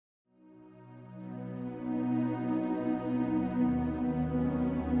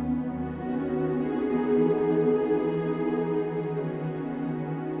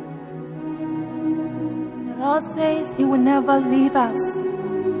God says He will never leave us.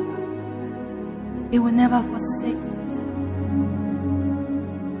 He will never forsake us.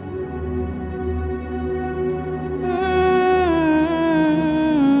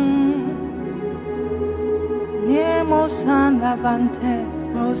 Lavante,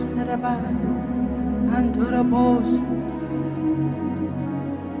 Rosteraba, Andorabos.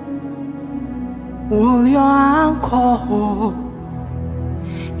 Will your anchor hold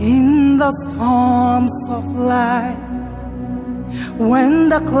in the storms of life? When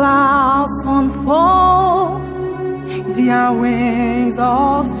the clouds unfold their wings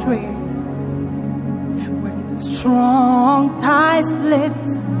of strength, when the strong tides lift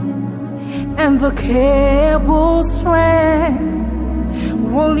and the cable strength,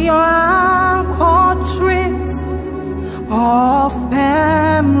 will your anchor treat of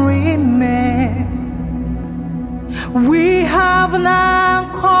them remain? We have an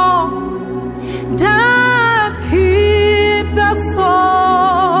anchor that keeps the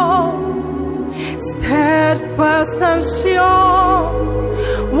soul steadfast and sure,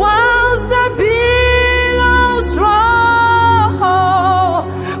 whilst the billows roll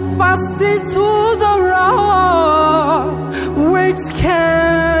fast into the rock which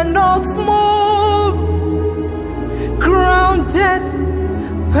cannot move, grounded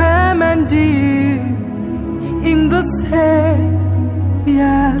firm and deep in the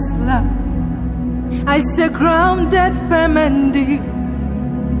Savior's love. I say grounded firm and deep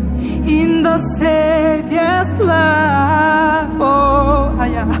in the Savior's love. Oh,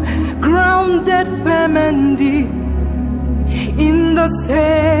 yeah. Grounded firm and deep in the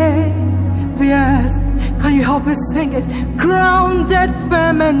Savior's. Can you help me sing it? Grounded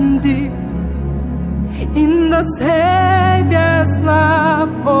firm and deep in the Savior's love.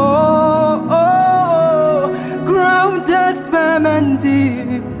 Oh, oh, oh. Grounded firm and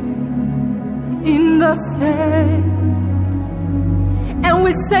deep in the Savior. And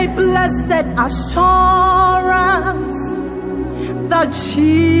we say, blessed assurance that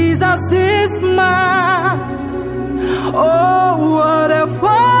Jesus is mine. Oh, what a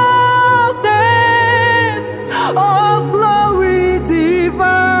foretaste of glory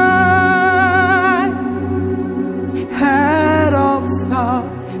divine, head of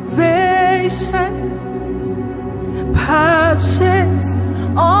salvation, purchase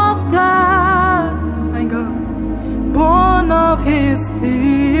of God, my God, born of His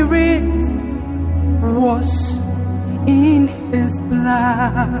Spirit, washed in His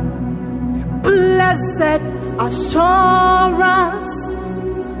blood. Blessed assurance,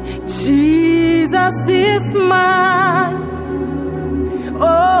 Jesus is mine.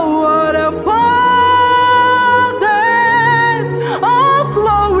 Oh, what a foretaste of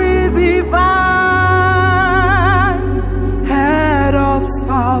glory divine, head of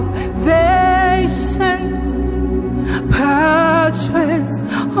salvation, purchase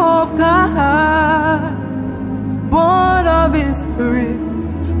of God, born of His Spirit,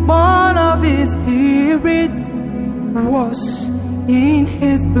 born of His Spirit, washed in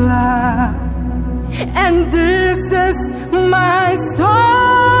His blood. And this is my story.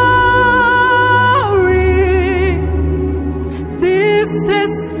 This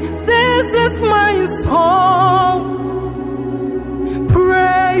is my song,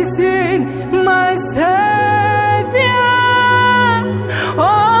 praising my Savior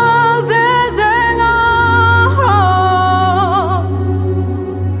all the day long.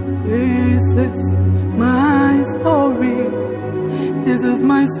 This is my story. This is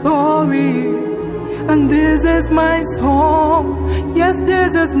my story, and this is my song. Yes,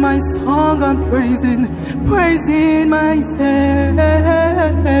 this is my song. I'm praising my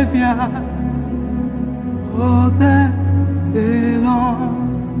Savior all the day long.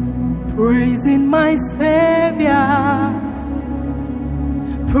 Praising my Savior,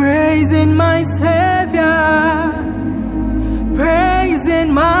 praising my Savior,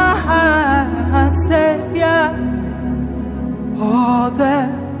 praising my Savior all the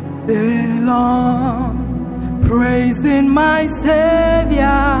day long. Praising my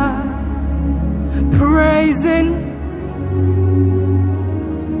Savior,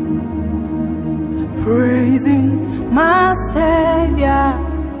 praising my Savior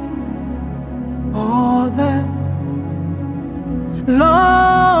all the.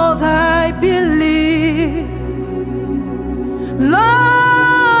 Lord, I believe,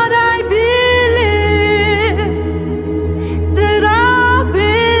 Lord, I believe that all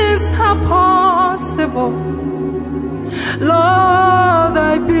things are possible. Lord,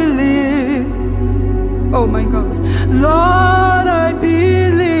 I believe. Oh my God. Lord, I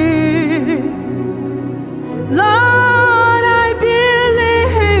believe. Lord, I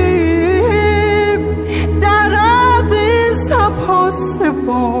believe that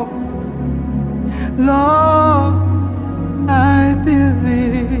impossible. Lord, I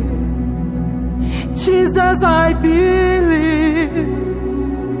believe. Jesus, I believe.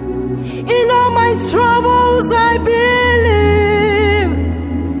 In all my troubles, I believe.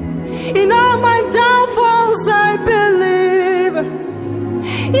 In all my downfalls, I believe.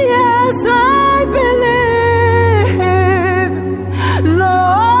 Yes, I believe.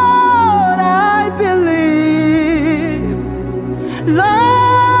 Lord, I believe.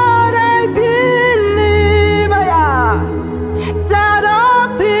 Lord, I believe, yeah, that all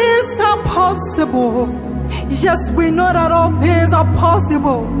things are possible. Yes, we know that all things are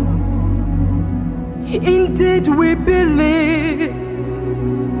possible. Indeed, we believe.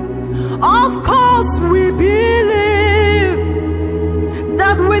 Of course, we believe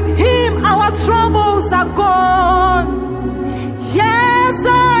that with Him our troubles are gone. Yes,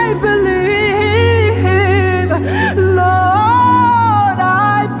 I believe. Lord,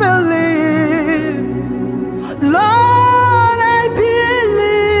 I believe. Lord, I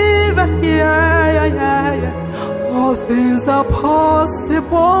believe. Yeah. All things are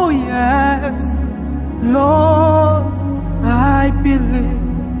possible, yes. Lord, I believe.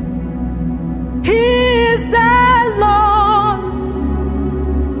 He is the Lord.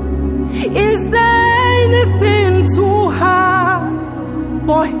 Is there anything too hard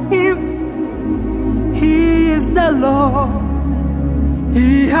for Him? He is the Lord.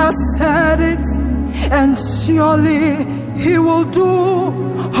 He has said it, and surely He will do.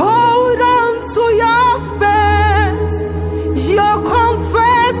 Hold on to your faith, your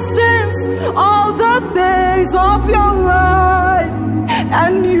confessions, all the days of your life,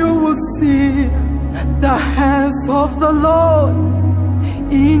 and you will see the hands of the Lord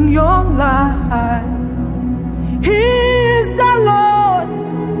in your life. He is the Lord.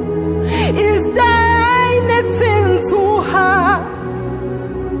 Is there anything too hard?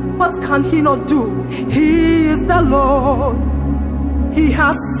 What can He not do? He is the Lord. He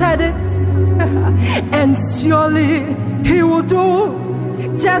has said it, and surely He will do.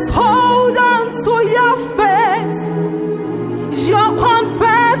 Just hold on to your faith, your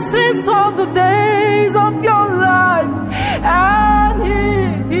confessions all the days of your life, and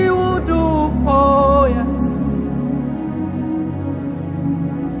He will do. Oh yes,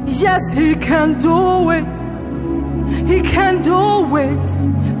 yes, He can do it. He can do it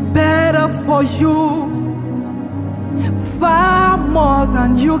better for you, far more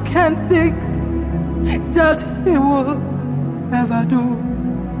than you can think that He will ever do.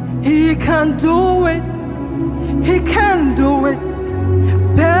 He can do it. He can do it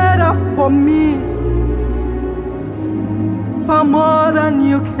better for me, far more than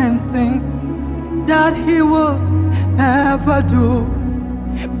you can think that He will ever do.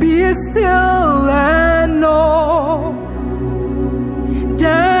 Be still and know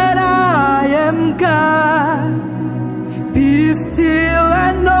that I am God. Be still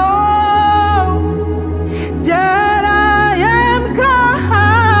and know that I am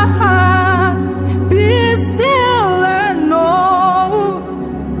God. Be still and know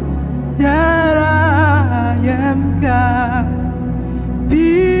that I am God.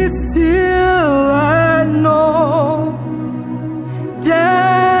 Be still and know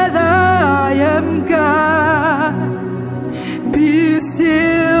that I am God. Be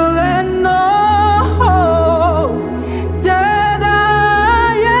still and know that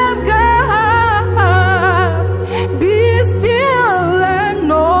I am God. Be still and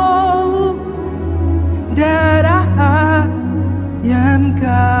know that I am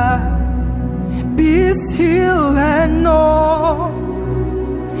God. Be still and know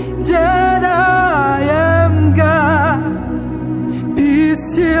that I am God. Be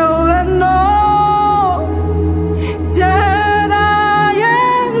still and know that I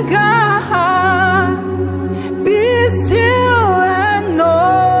am God. Be still and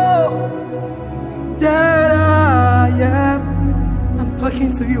know that I am. I'm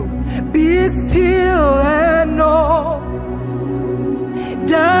talking to you. Be still and know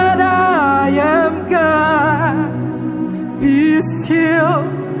that I am God. Be still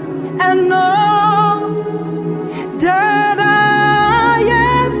and know that I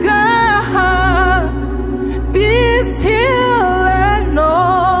am God. Be still and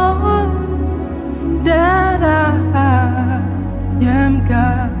know that I am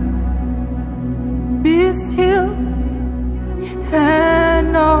God. Be still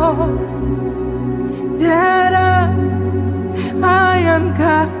and know that I am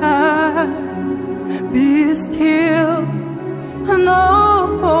God. Be still and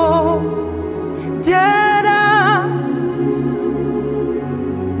know that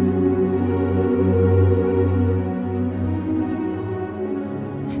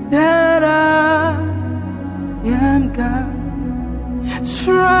that I am God.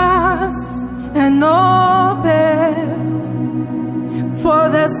 Trust and obey, for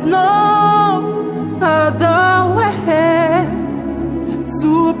there's no other way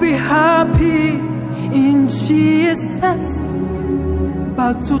to be happy in Jesus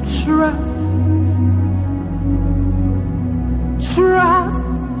but to trust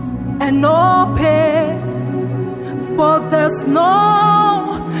and obey, for there's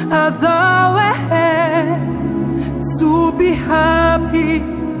no other way to be happy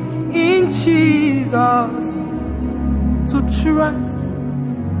in Jesus, to trust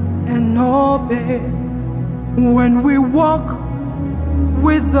and obey. When we walk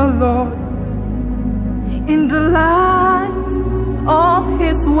with the Lord in the light of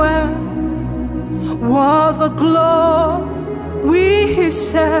His word, while the glory He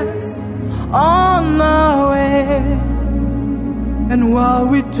sheds on our way, and while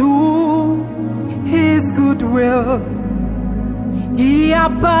we do His good will, He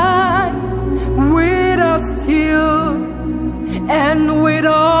abides with us still, and with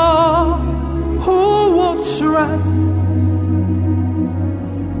all who will trust.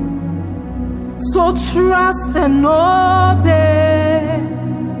 So trust and obey,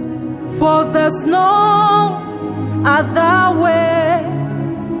 for there's no other way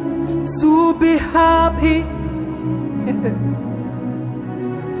to be happy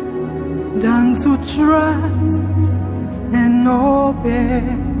than to trust and obey.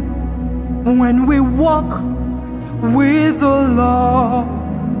 When we walk with the Lord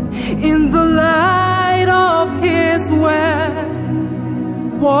in the light of His word,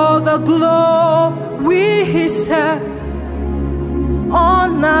 for the glory He sheds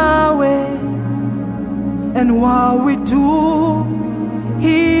on our way, and while we do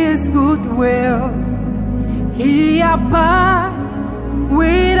His good will, He abides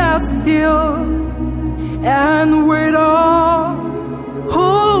with us still, and with all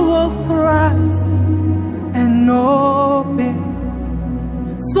who will trust and obey.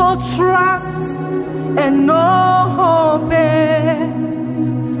 So trust and obey,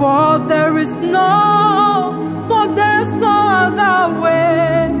 for there's no other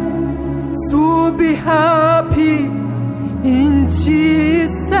way to be happy in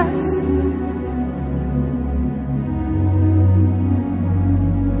Jesus.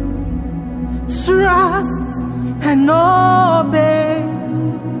 Trust and obey,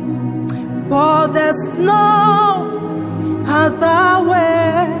 for there's no other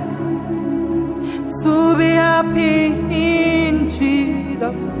way to be happy in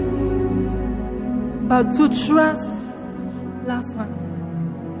Jesus but to trust. Last one.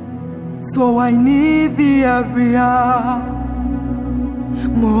 So I need Thee every hour,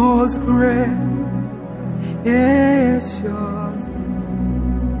 most great is yours.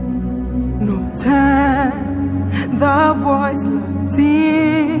 No time the voice locked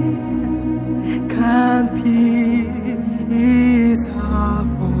in can peace her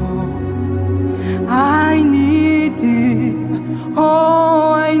fall. I need Thee,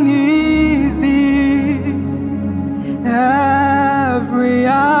 oh I need Thee, every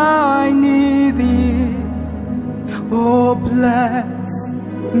hour I need Thee. Oh bless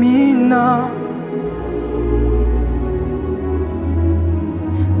me now,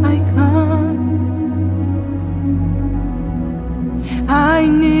 I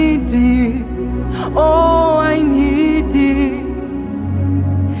need Thee, oh I need Thee,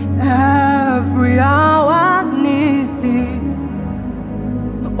 every hour I need Thee.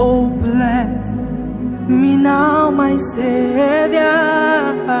 Oh bless me now, my Savior,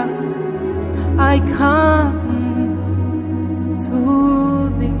 I come to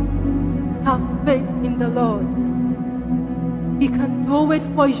Thee. Have faith in the Lord, He can do it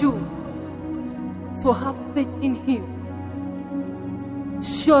for you, so have faith in Him.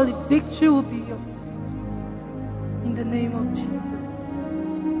 Surely victory will be yours. In the name of Jesus.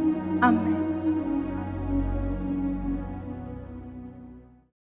 Amen.